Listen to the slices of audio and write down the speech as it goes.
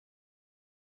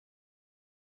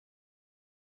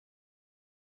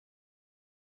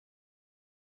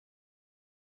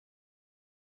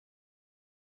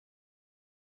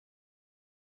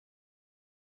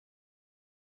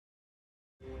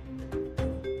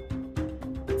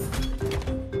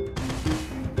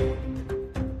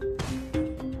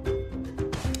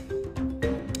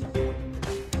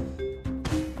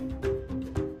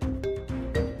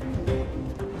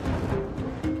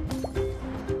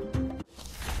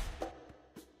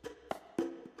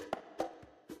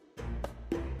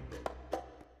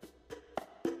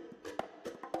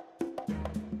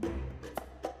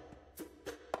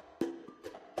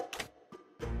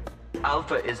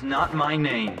Alpha is not my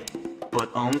name, but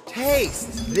only...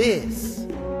 Taste this!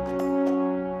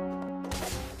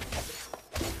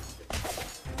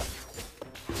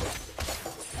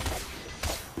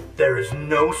 There is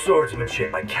no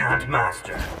swordsmanship I can't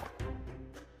master.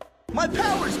 My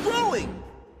power's growing!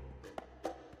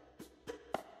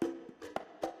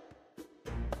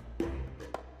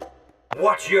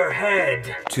 Watch your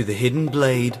head! To the hidden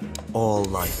blade, all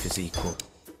life is equal.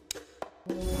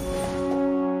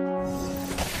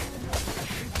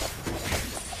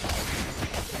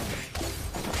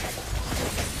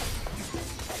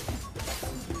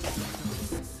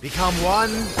 Become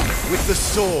one with the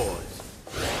sword.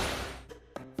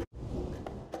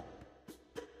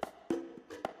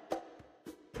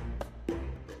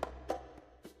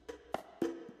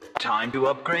 Time to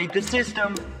upgrade the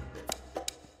system.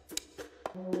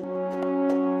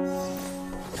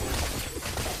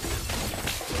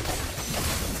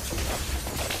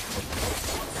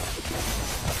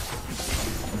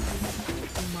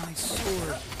 My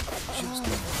sword just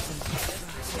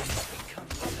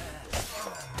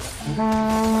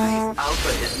Alpha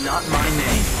is not my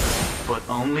name, but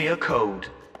only a code.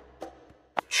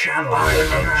 Channel your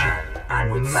energy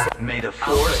and May the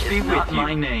force be with you. Not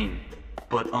my name,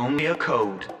 but only a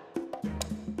code.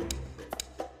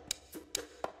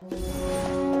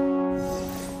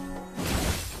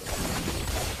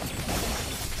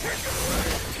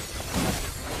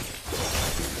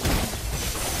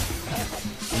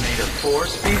 May the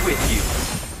force be with you.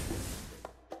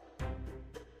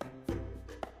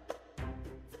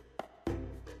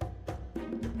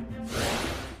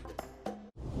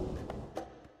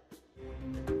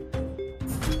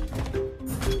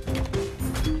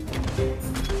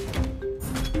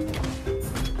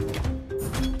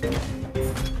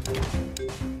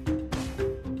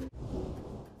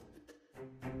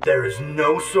 There is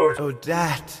no sword.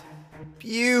 Odette.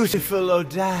 Beautiful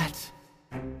Odette.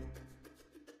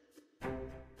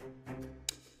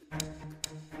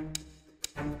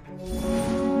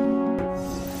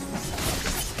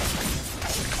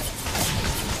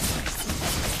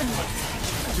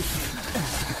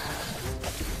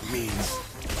 Means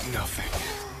nothing.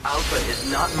 Alpha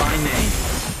is not my name,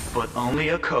 but only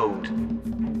a code.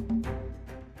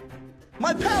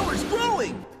 My power's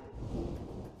growing!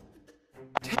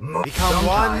 Become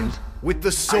Sometimes one with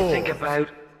the sword. I think about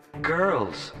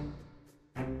girls.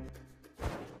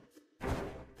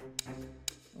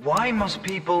 Why must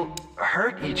people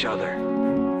hurt each other?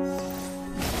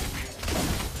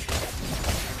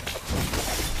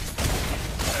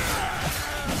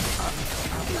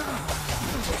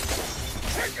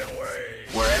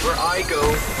 Wherever I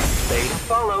go, fate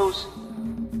follows.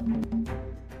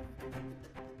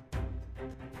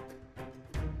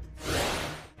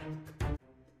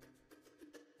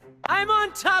 I'm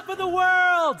on top of the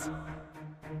world!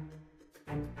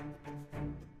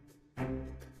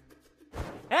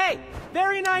 Hey,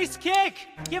 very nice kick!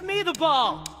 Give me the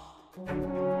ball!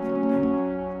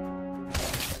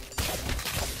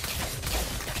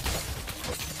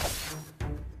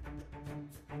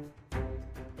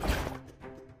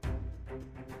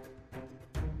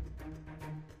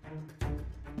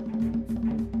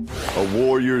 A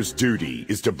warrior's duty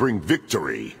is to bring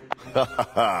victory. Ha ha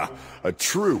ha! A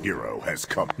true hero has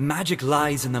come. Magic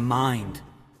lies in the mind,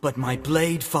 but my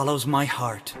blade follows my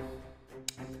heart.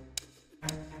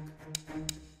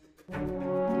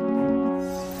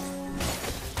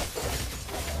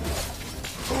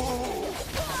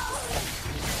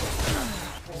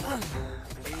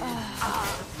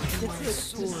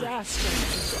 It's a disaster.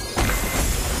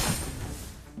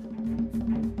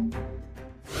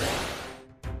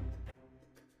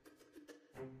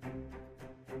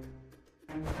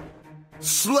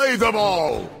 Slay them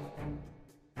all!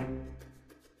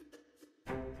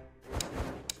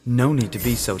 No need to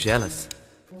be so jealous.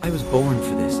 I was born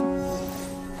for this.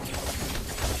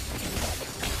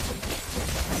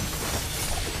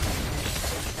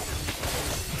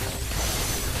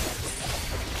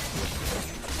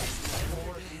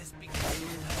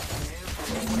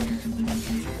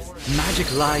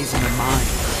 Magic lies in the mind,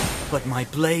 but my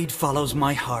blade follows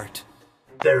my heart.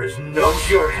 There is no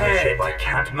swordsmanship I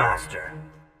can't master.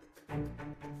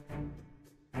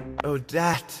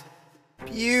 Odette.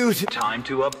 Beautiful. Time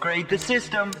to upgrade the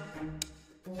system.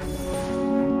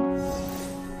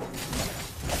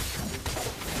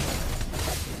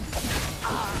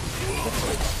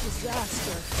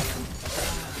 Disaster.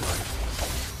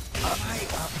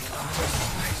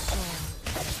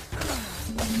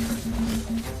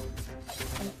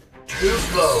 Too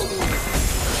slow.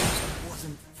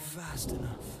 Wasn't fast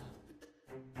enough.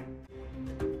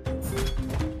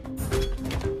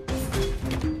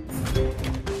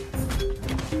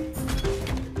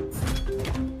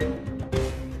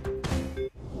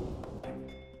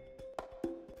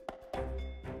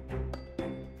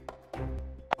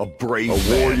 brave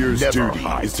warrior's duty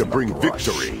is to bring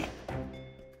victory.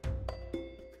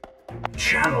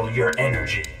 Channel your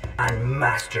energy and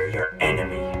master your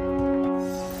enemy.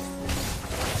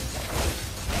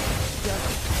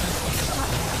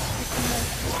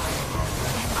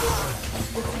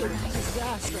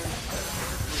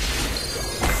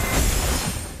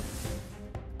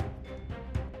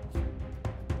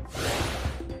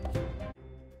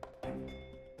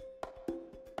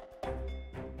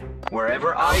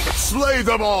 Wherever I go. Slay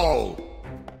them all!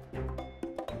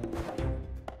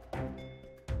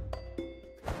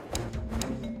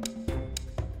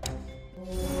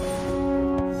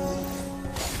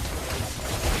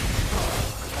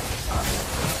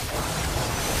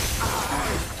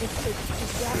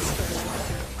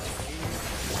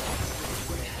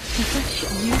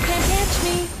 You can't catch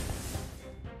me.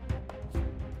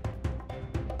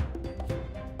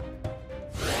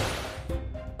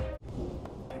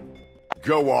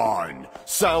 Go on!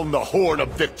 Sound the horn of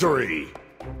victory!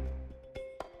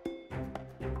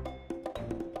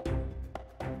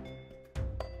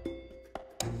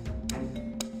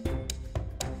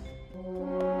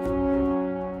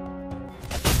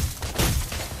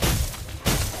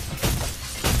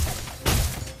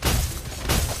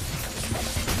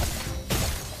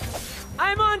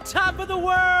 I'm on top of the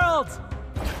world!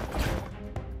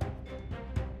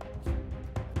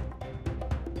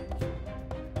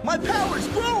 My power's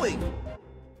growing!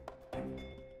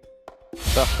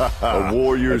 A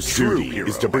warrior's duty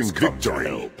is to bring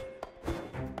victory.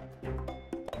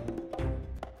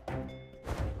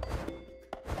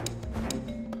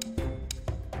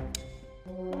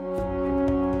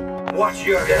 Watch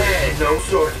your head. No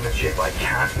swordsmanship I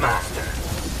can't master.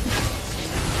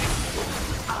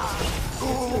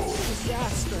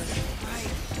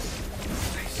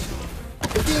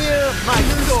 Fear my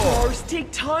sword! Scars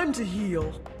take time to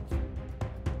heal.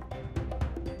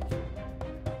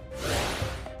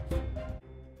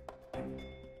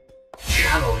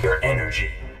 Channel your energy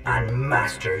and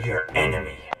master your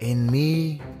enemy. In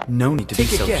me, No need to be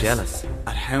Take a so guess jealous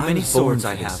at how I'm many born swords for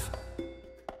I this. have.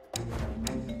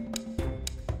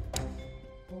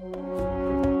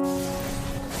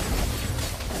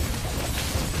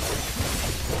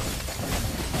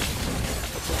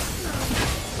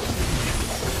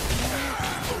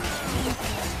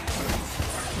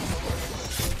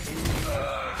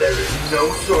 There is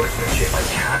no swordsmanship I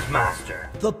can't master.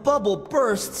 the bubble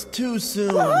bursts too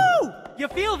soon. Woohoo! You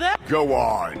feel that? Go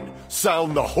on!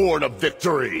 Sound the horn of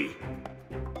victory!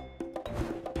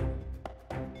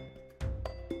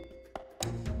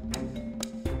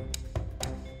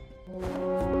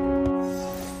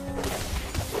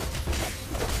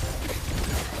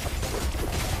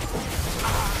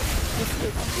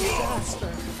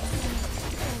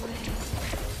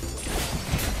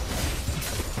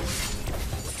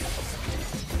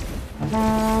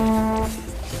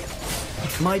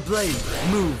 My blade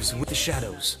moves with the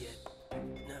shadows.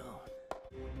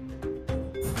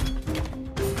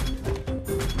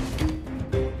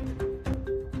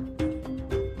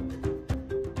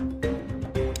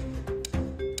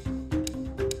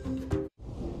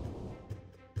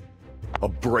 A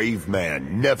brave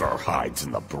man never hides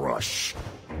in the brush.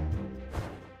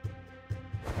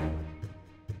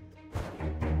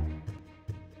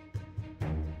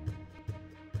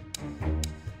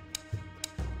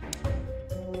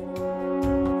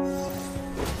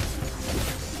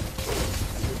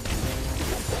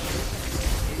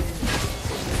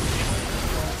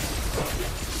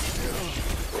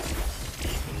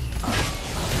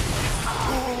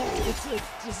 It's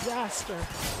a disaster.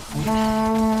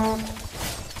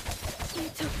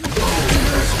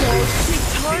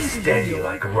 Be steady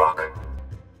like rock.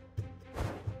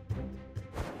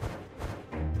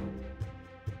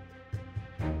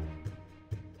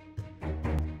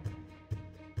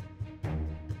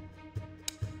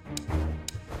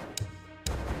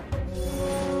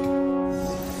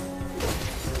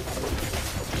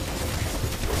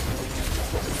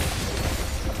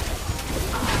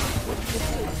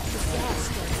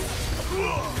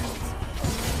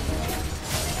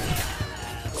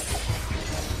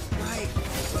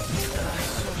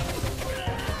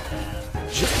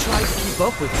 Just try to keep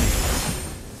up with me.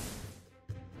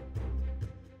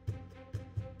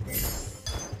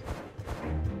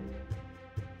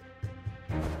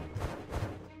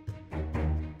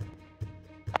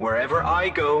 Wherever I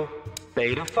go,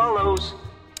 Beta follows.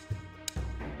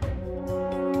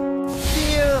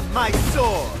 Fear my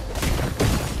sword!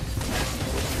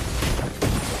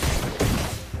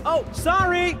 Oh,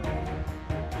 sorry!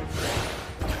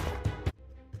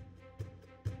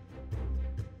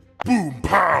 Boom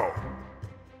pow!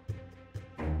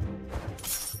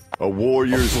 A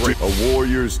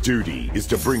warrior's duty is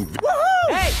to bring.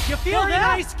 Hey, you feel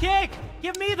that? Nice kick!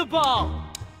 Give me the ball!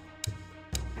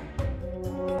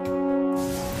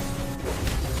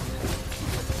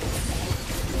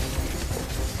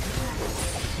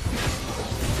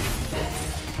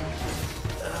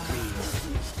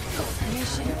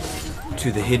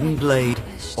 To the hidden blade,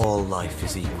 all life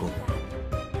is equal.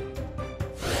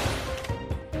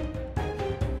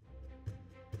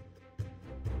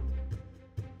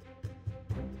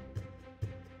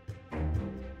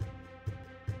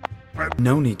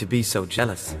 No need to be so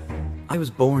jealous. I was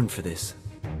born for this.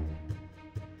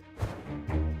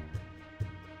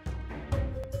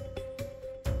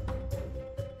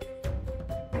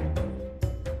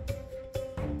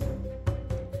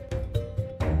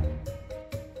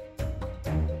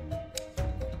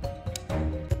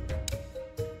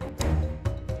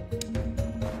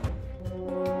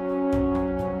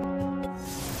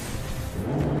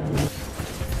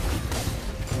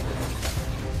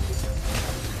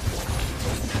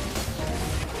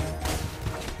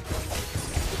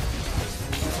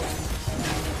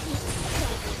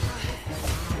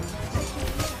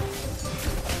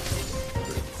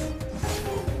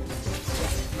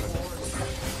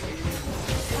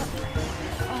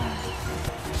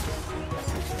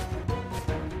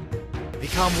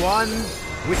 Become one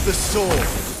with the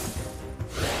sword.